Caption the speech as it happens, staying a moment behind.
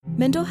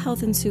Mental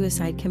health and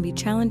suicide can be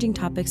challenging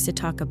topics to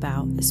talk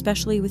about,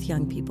 especially with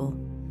young people.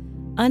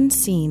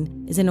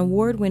 Unseen is an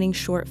award-winning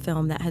short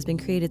film that has been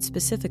created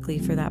specifically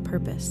for that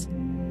purpose.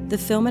 The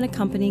film and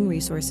accompanying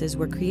resources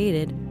were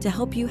created to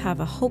help you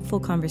have a hopeful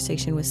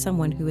conversation with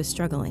someone who is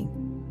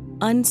struggling.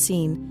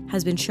 Unseen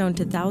has been shown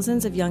to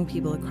thousands of young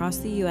people across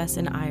the U.S.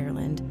 and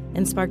Ireland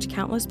and sparked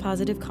countless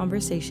positive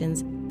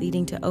conversations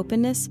leading to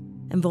openness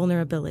and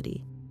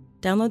vulnerability.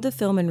 Download the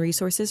film and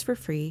resources for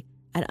free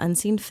at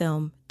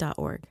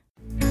unseenfilm.org.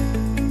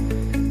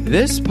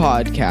 This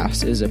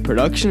podcast is a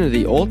production of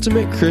the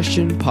Ultimate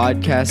Christian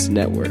Podcast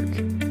Network.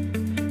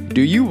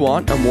 Do you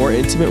want a more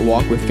intimate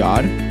walk with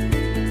God?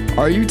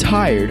 Are you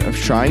tired of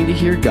trying to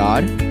hear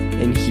God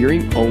and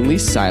hearing only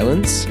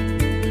silence?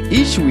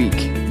 Each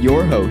week,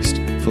 your host,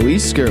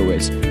 Felice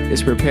Skirwitz,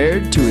 is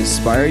prepared to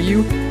inspire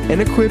you and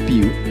equip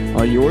you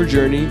on your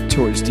journey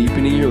towards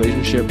deepening your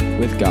relationship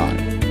with God.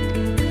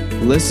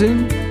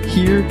 Listen,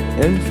 hear,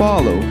 and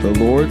follow the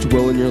Lord's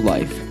will in your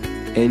life,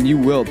 and you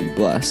will be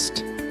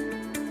blessed.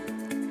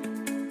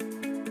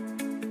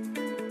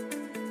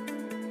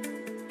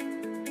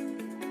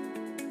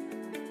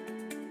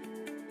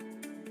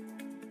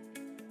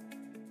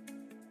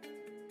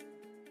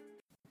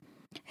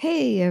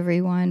 Hey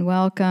everyone,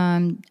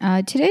 welcome.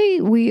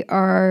 Today we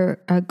are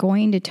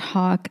going to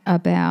talk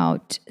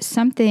about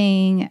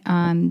something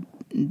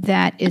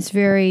that is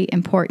very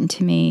important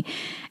to me,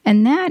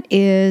 and that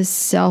is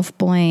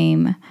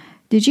self-blame.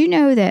 Did you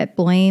know that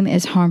blame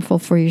is harmful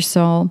for your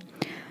soul?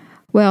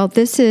 Well,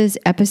 this is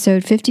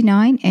episode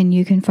 59, and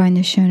you can find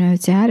the show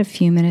notes at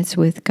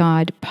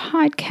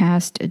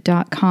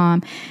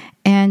afewminuteswithgodpodcast.com.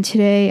 And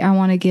today I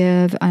want to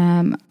give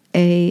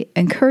a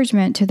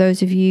encouragement to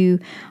those of you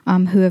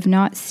who have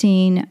not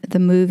seen the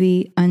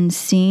movie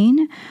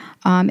Unseen.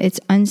 It's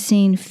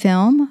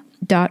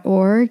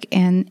unseenfilm.org,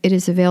 and it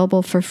is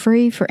available for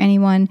free for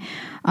anyone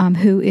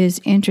who is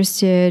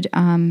interested,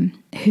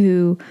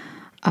 who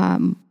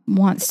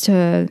wants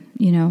to,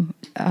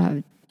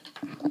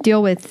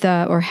 deal with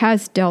or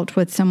has dealt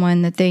with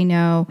someone that they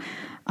know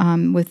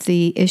with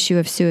the issue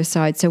of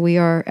suicide. So we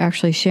are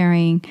actually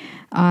sharing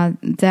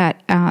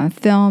that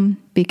film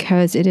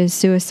because it is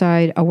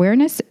suicide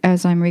awareness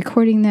as I'm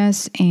recording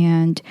this,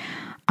 and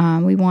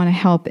we want to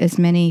help as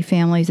many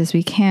families as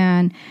we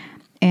can,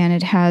 and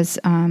it has,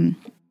 a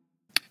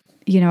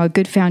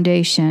good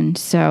foundation.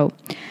 So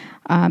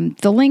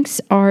the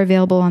links are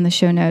available on the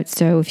show notes,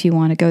 so if you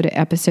want to go to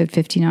episode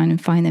 59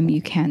 and find them,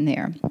 you can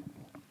there.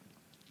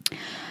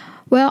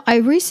 Well, I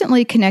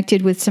recently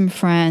connected with some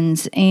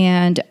friends,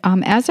 and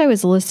as I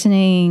was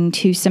listening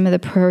to some of the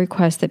prayer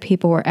requests that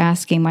people were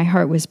asking, my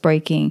heart was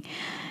breaking.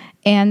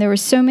 And there were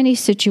so many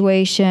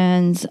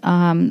situations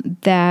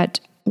that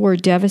were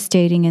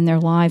devastating in their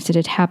lives that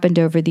had happened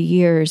over the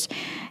years.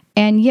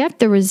 And yet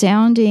the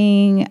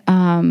resounding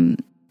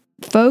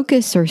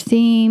focus or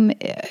theme,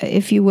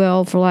 if you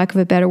will, for lack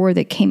of a better word,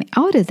 that came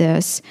out of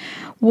this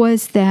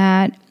was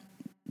that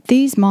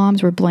these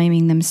moms were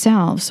blaming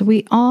themselves. So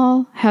we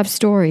all have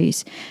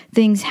stories.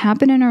 Things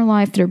happen in our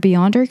life that are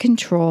beyond our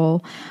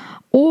control,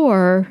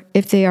 or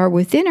if they are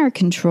within our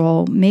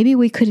control, maybe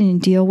we couldn't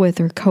deal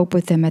with or cope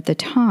with them at the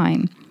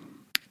time,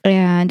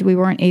 and we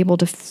weren't able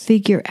to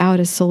figure out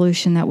a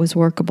solution that was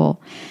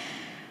workable.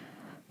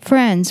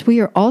 Friends, we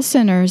are all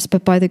sinners,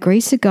 but by the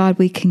grace of God,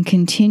 we can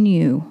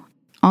continue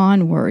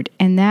onward,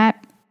 and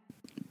that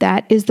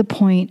is the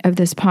point of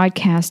this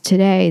podcast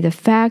today. The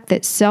fact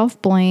that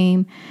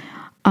self-blame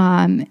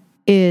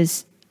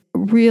is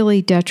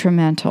really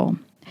detrimental.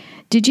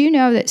 Did you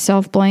know that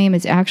self-blame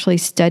is actually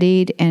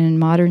studied in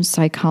modern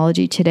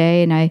psychology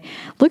today? And I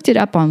looked it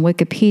up on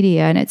Wikipedia,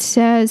 and it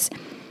says,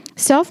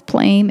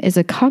 self-blame is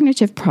a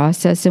cognitive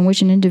process in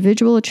which an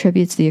individual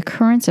attributes the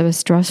occurrence of a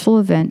stressful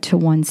event to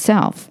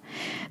oneself.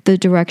 The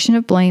direction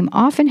of blame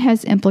often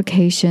has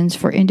implications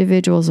for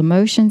individuals'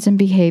 emotions and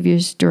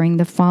behaviors during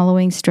the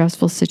following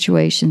stressful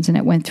situations. And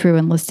it went through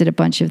and listed a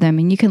bunch of them,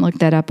 and you can look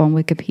that up on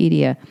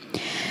Wikipedia.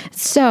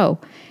 So,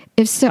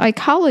 if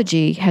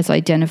psychology has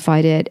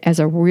identified it as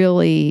a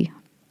really,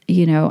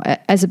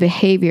 as a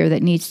behavior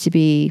that needs to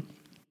be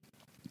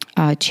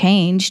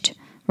changed,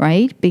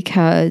 right?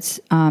 Because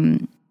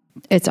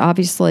it's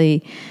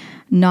obviously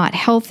not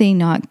healthy,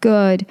 not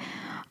good.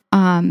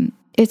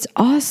 It's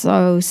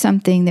also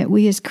something that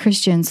we as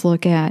Christians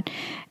look at.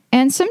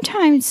 And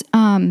sometimes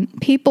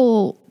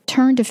people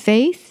turn to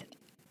faith,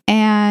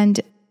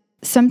 and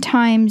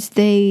sometimes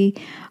they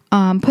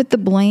put the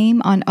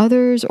blame on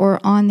others or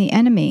on the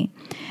enemy.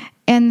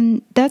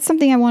 And that's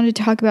something I wanted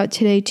to talk about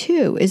today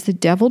too. Is the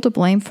devil to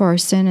blame for our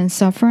sin and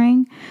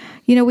suffering?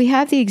 We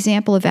have the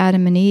example of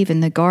Adam and Eve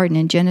in the garden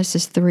in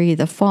Genesis 3,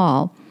 the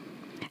fall.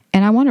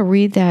 And I want to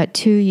read that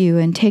to you,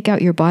 and take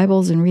out your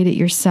Bibles and read it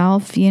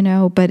yourself,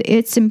 but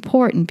it's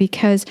important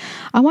because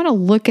I want to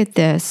look at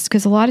this,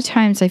 because a lot of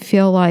times I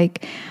feel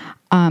like,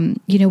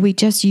 we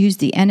just use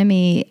the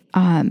enemy.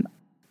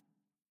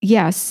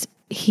 Yes,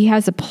 he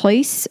has a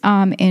place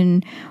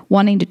in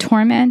wanting to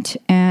torment,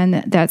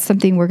 and that's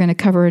something we're going to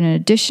cover in an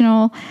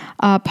additional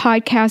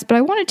podcast. But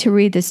I wanted to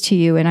read this to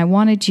you, and I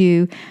wanted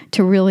you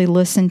to really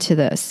listen to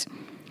this.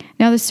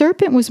 Now the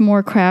serpent was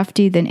more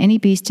crafty than any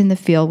beast in the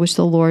field which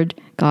the Lord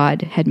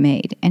God had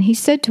made. And he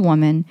said to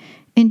woman,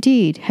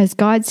 Indeed, has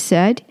God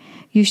said,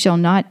 You shall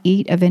not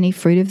eat of any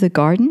fruit of the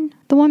garden?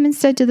 The woman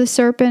said to the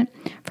serpent,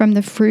 From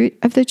the fruit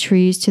of the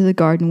trees to the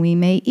garden we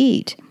may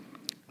eat.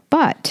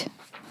 But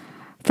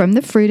from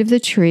the fruit of the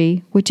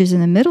tree which is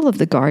in the middle of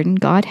the garden,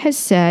 God has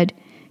said,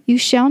 You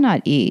shall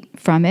not eat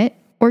from it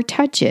or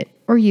touch it,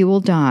 or you will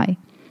die.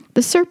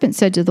 The serpent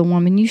said to the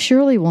woman, You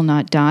surely will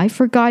not die,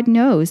 for God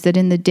knows that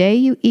in the day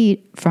you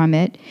eat from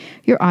it,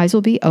 your eyes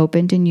will be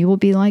opened, and you will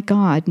be like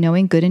God,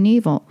 knowing good and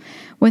evil.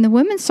 When the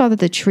woman saw that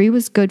the tree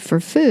was good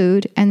for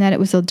food, and that it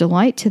was a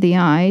delight to the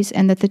eyes,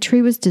 and that the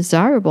tree was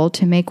desirable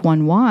to make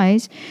one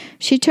wise,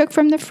 she took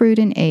from the fruit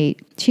and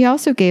ate. She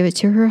also gave it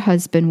to her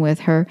husband with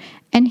her,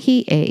 and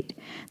he ate.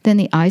 Then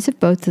the eyes of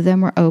both of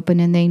them were open,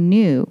 and they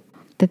knew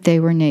that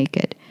they were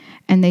naked.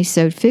 And they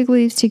sewed fig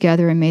leaves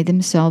together and made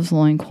themselves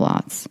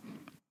loincloths.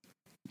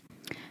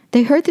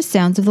 They heard the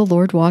sounds of the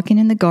Lord walking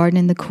in the garden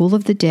in the cool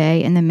of the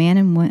day, and the man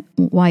and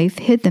wife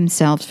hid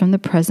themselves from the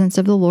presence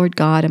of the Lord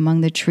God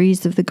among the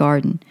trees of the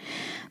garden.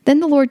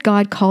 Then the Lord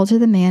God called to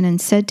the man and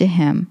said to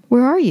him,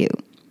 Where are you?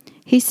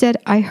 He said,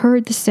 I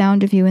heard the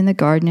sound of you in the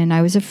garden, and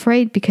I was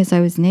afraid because I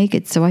was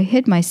naked, so I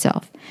hid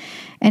myself.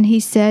 And he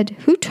said,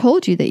 Who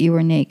told you that you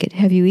were naked?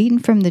 Have you eaten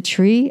from the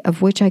tree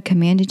of which I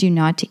commanded you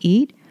not to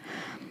eat?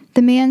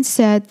 The man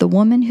said, The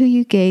woman who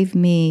you gave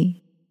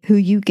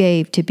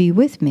to be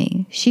with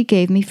me, she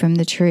gave me from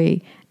the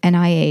tree, and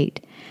I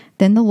ate.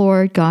 Then the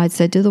Lord God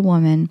said to the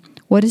woman,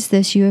 What is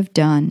this you have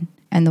done?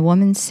 And the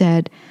woman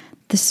said,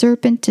 The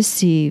serpent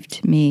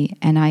deceived me,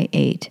 and I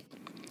ate.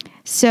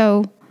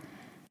 So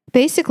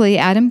basically,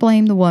 Adam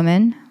blamed the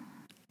woman,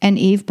 and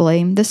Eve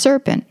blamed the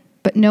serpent,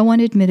 but no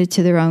one admitted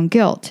to their own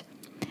guilt.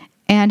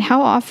 And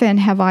how often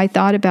have I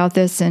thought about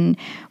this? And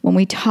when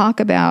we talk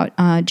about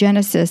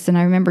Genesis, and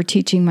I remember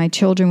teaching my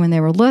children when they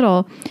were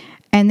little,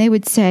 and they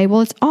would say,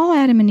 well, it's all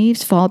Adam and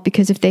Eve's fault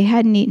because if they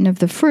hadn't eaten of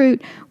the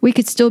fruit, we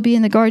could still be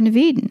in the Garden of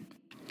Eden.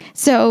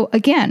 So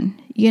again,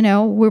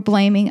 we're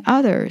blaming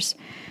others.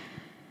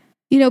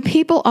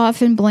 People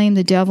often blame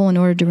the devil in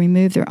order to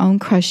remove their own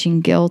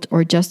crushing guilt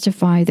or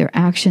justify their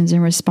actions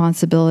and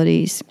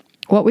responsibilities.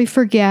 What we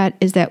forget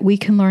is that we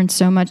can learn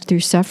so much through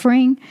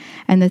suffering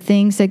and the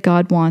things that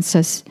God wants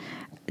us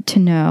to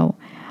know.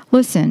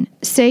 Listen,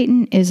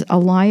 Satan is a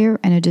liar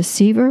and a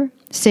deceiver.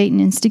 Satan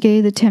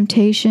instigated the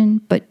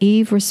temptation, but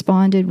Eve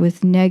responded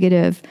with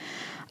negative,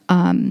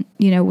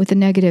 with the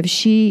negative.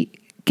 She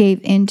gave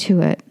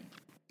into it.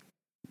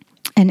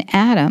 And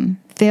Adam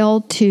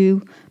failed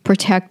to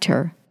protect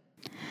her.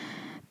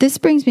 This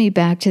brings me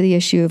back to the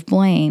issue of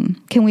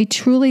blame. Can we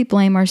truly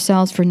blame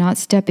ourselves for not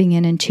stepping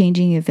in and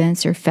changing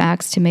events or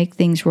facts to make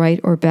things right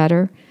or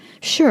better?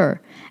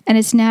 Sure, and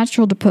it's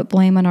natural to put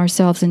blame on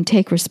ourselves and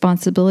take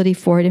responsibility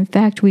for it. In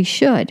fact, we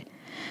should.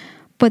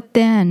 But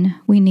then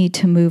we need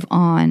to move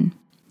on.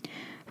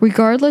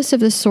 Regardless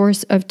of the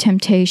source of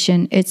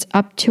temptation, it's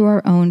up to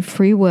our own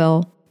free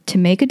will to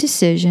make a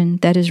decision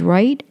that is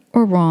right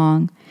or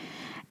wrong.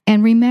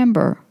 And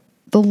remember,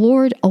 the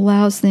Lord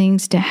allows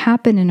things to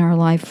happen in our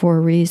life for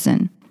a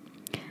reason.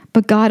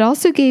 But God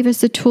also gave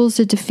us the tools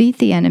to defeat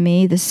the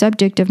enemy, the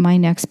subject of my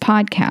next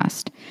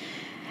podcast.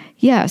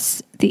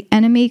 Yes, the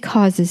enemy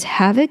causes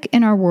havoc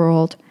in our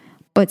world,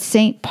 but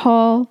St.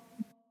 Paul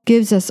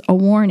gives us a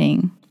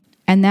warning,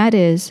 and that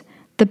is,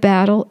 the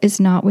battle is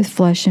not with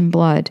flesh and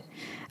blood.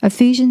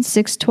 Ephesians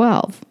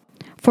 6:12.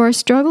 For our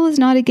struggle is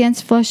not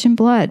against flesh and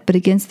blood, but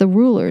against the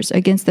rulers,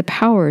 against the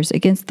powers,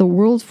 against the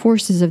world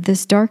forces of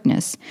this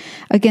darkness,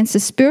 against the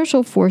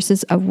spiritual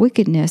forces of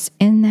wickedness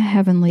in the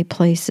heavenly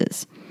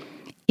places.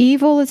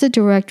 Evil is a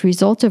direct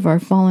result of our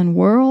fallen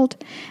world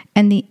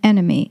and the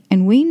enemy,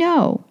 and we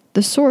know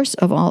the source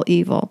of all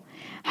evil.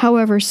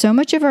 However, so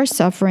much of our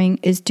suffering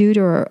is due to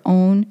our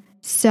own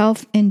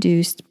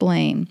self-induced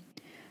blame.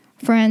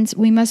 Friends,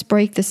 we must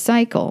break the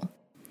cycle.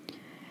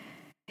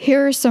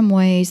 Here are some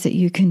ways that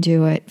you can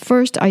do it.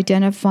 First,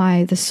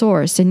 identify the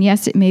source. And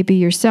yes, it may be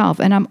yourself.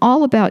 And I'm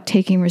all about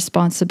taking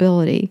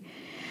responsibility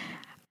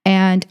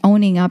and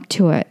owning up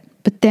to it.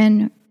 But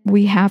then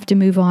we have to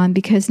move on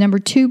because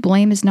 2,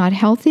 blame is not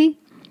healthy.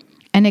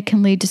 And it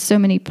can lead to so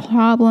many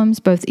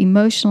problems, both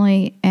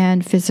emotionally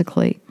and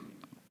physically.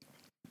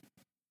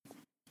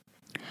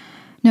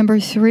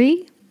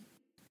 3,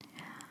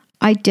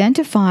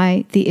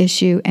 identify the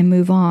issue and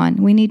move on.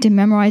 We need to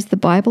memorize the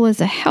Bible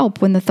as a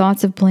help when the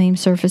thoughts of blame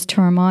surface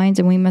to our minds,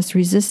 and we must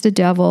resist the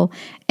devil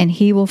and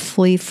he will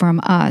flee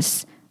from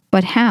us.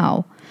 But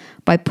how?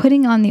 By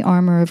putting on the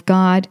armor of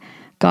God.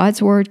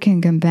 God's word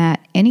can combat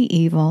any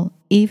evil,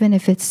 even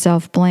if it's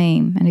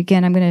self-blame. And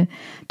again, I'm going to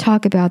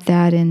talk about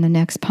that in the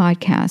next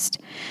podcast.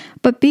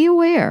 But be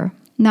aware,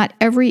 not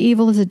every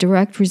evil is a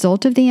direct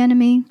result of the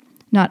enemy.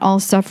 Not all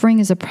suffering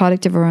is a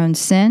product of our own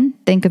sin.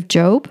 Think of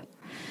Job.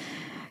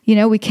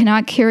 We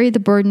cannot carry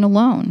the burden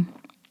alone.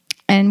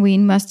 And we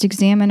must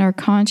examine our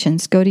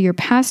conscience. Go to your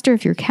pastor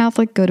if you're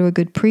Catholic. Go to a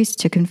good priest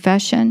to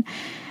confession.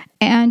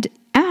 And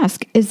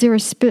ask, is there a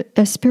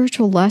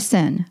spiritual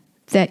lesson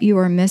that you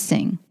are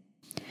missing?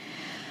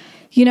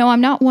 You know,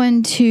 I'm not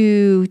one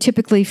to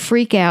typically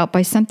freak out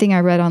by something I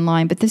read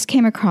online, but this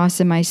came across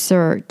in my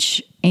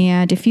search.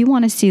 And if you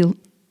want to see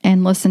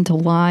and listen to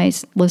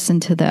lies, listen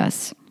to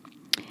this.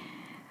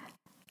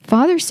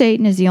 Father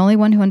Satan is the only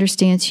one who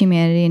understands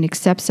humanity and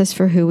accepts us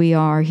for who we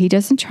are. He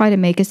doesn't try to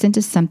make us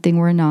into something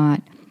we're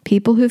not.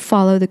 People who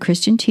follow the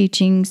Christian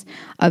teachings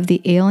of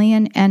the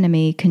alien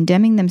enemy,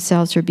 condemning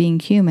themselves for being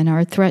human, are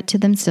a threat to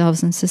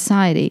themselves and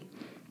society.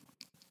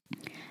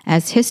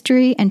 As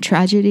history and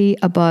tragedy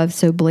above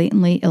so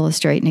blatantly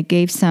illustrate, and it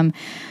gave some,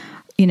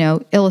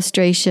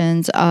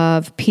 illustrations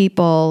of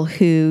people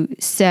who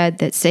said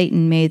that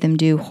Satan made them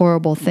do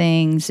horrible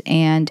things,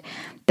 and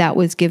that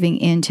was giving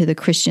in to the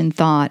Christian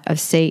thought of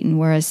Satan,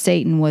 whereas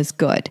Satan was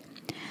good.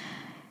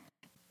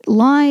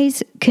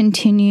 Lies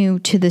continue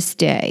to this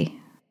day.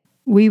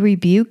 We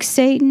rebuke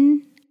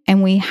Satan,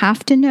 and we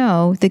have to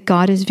know that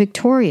God is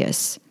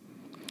victorious.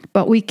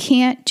 But we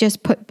can't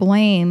just put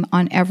blame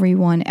on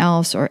everyone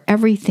else or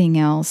everything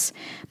else,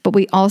 but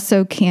we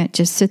also can't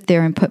just sit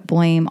there and put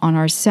blame on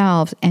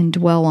ourselves and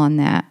dwell on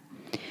that.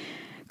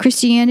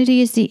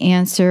 Christianity is the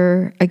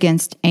answer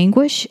against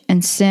anguish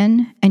and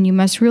sin, and you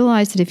must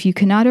realize that if you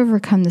cannot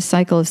overcome the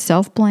cycle of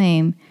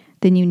self-blame,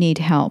 then you need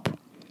help.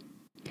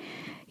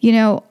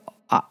 I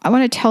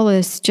want to tell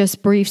this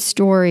just brief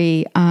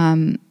story.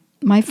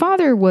 My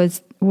father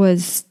was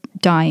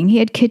dying. He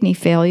had kidney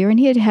failure, and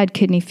he had had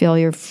kidney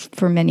failure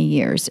for many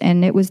years,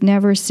 and it was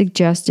never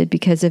suggested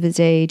because of his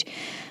age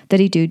that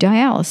he do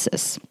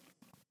dialysis.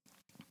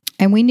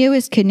 And we knew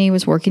his kidney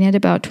was working at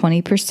about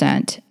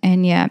 20%,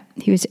 and yet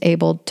he was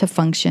able to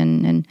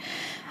function.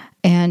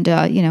 And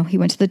he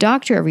went to the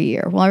doctor every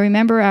year. Well, I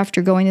remember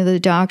after going to the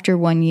doctor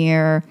one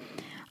year,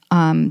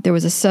 there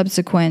was a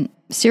subsequent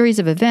series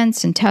of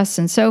events and tests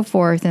and so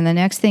forth. And the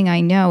next thing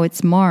I know,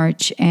 it's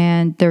March,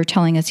 and they're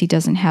telling us he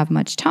doesn't have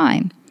much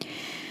time.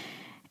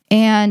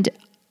 And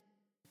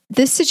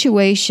this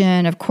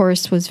situation, of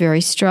course, was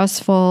very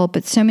stressful,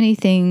 but so many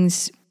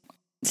things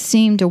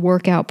seemed to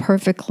work out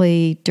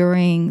perfectly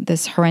during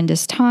this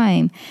horrendous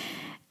time.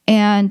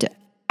 And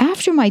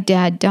after my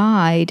dad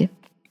died,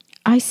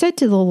 I said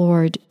to the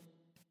Lord,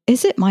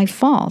 is it my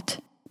fault?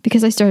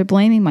 Because I started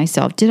blaming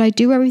myself. Did I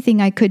do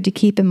everything I could to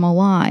keep him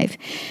alive?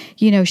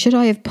 Should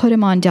I have put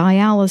him on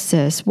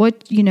dialysis?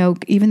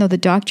 Even though the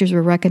doctors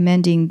were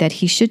recommending that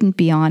he shouldn't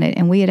be on it,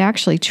 and we had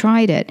actually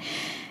tried it.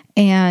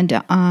 And,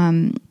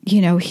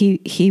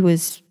 he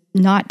was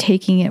not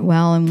taking it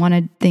well and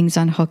wanted things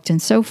unhooked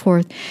and so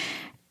forth.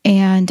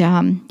 And,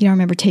 I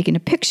remember taking a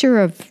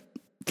picture of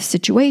the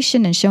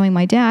situation and showing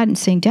my dad and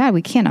saying, Dad,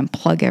 we can't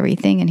unplug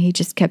everything. And he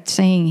just kept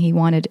saying he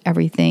wanted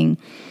everything,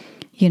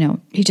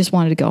 he just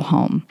wanted to go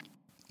home.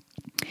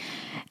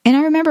 And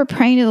I remember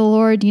praying to the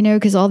Lord,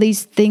 because all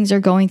these things are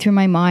going through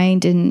my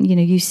mind, and,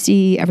 you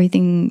see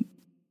everything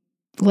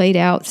laid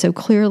out so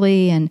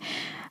clearly. And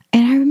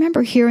I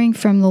remember hearing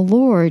from the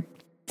Lord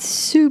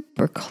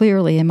super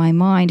clearly in my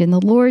mind. And the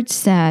Lord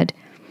said,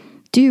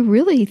 do you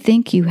really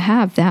think you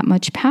have that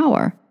much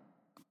power?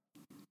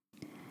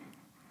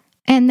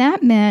 And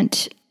that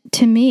meant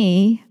to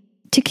me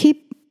to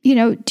keep,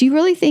 do you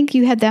really think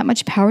you had that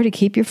much power to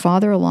keep your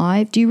father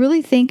alive? Do you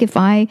really think if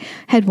I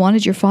had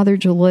wanted your father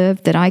to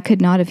live that I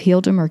could not have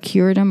healed him or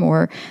cured him,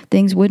 or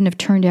things wouldn't have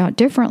turned out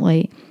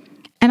differently?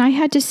 And I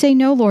had to say,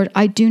 no, Lord,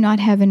 I do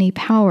not have any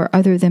power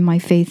other than my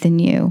faith in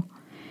you.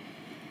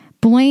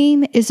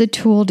 Blame is a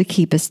tool to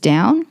keep us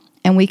down,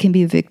 and we can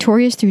be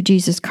victorious through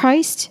Jesus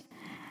Christ.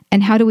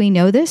 And how do we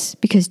know this?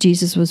 Because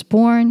Jesus was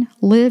born,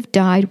 lived,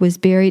 died, was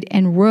buried,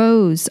 and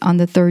rose on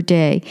the third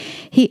day.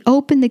 He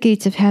opened the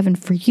gates of heaven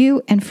for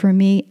you and for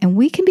me, and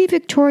we can be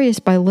victorious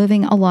by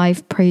living a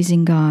life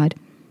praising God.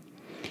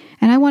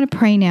 And I want to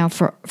pray now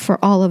for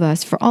all of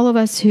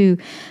us who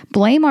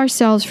blame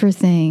ourselves for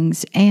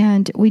things,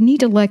 and we need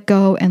to let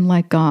go and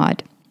let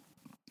God.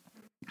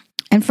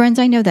 And friends,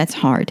 I know that's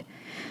hard,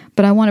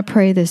 but I want to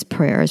pray this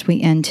prayer as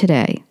we end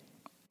today.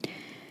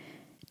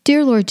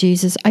 Dear Lord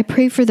Jesus, I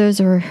pray for those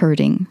who are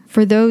hurting,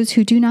 for those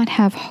who do not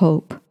have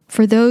hope,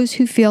 for those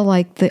who feel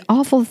like the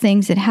awful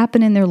things that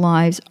happen in their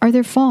lives are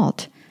their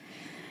fault.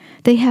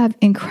 They have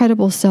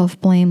incredible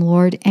self-blame,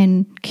 Lord,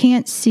 and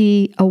can't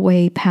see a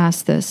way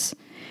past this.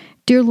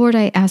 Dear Lord,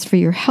 I ask for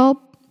your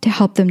help to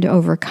help them to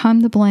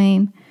overcome the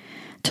blame,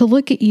 to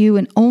look at you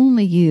and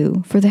only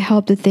you for the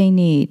help that they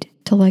need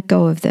to let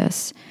go of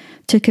this,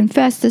 to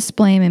confess this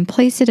blame and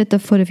place it at the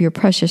foot of your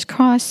precious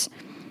cross.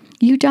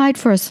 You died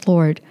for us,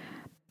 Lord.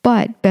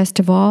 But best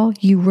of all,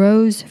 you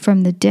rose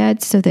from the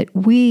dead so that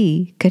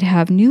we could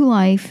have new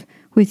life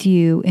with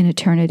you in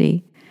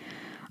eternity.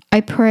 I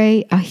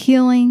pray a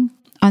healing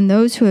on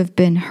those who have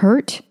been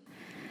hurt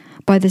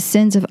by the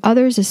sins of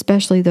others,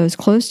 especially those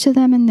close to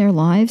them in their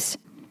lives,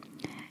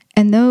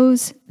 and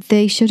those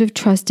they should have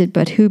trusted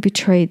but who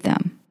betrayed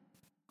them.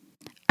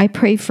 I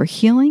pray for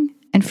healing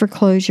and for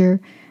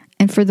closure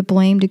and for the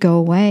blame to go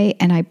away,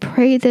 and I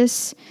pray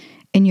this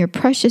In your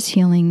precious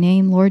healing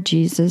name, Lord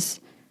Jesus.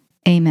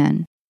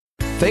 Amen.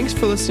 Thanks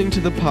for listening to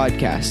the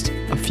podcast,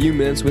 A Few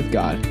Minutes with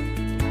God.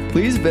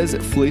 Please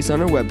visit Felice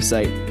on our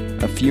website,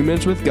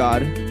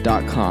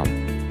 afewminuteswithgod.com,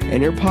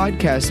 and your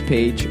podcast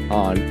page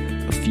on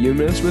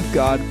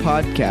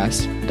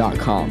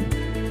afewminuteswithgodpodcast.com.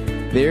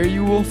 There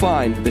you will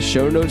find the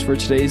show notes for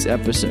today's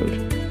episode.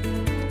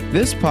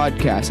 This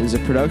podcast is a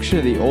production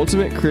of the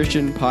Ultimate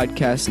Christian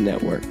Podcast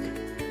Network.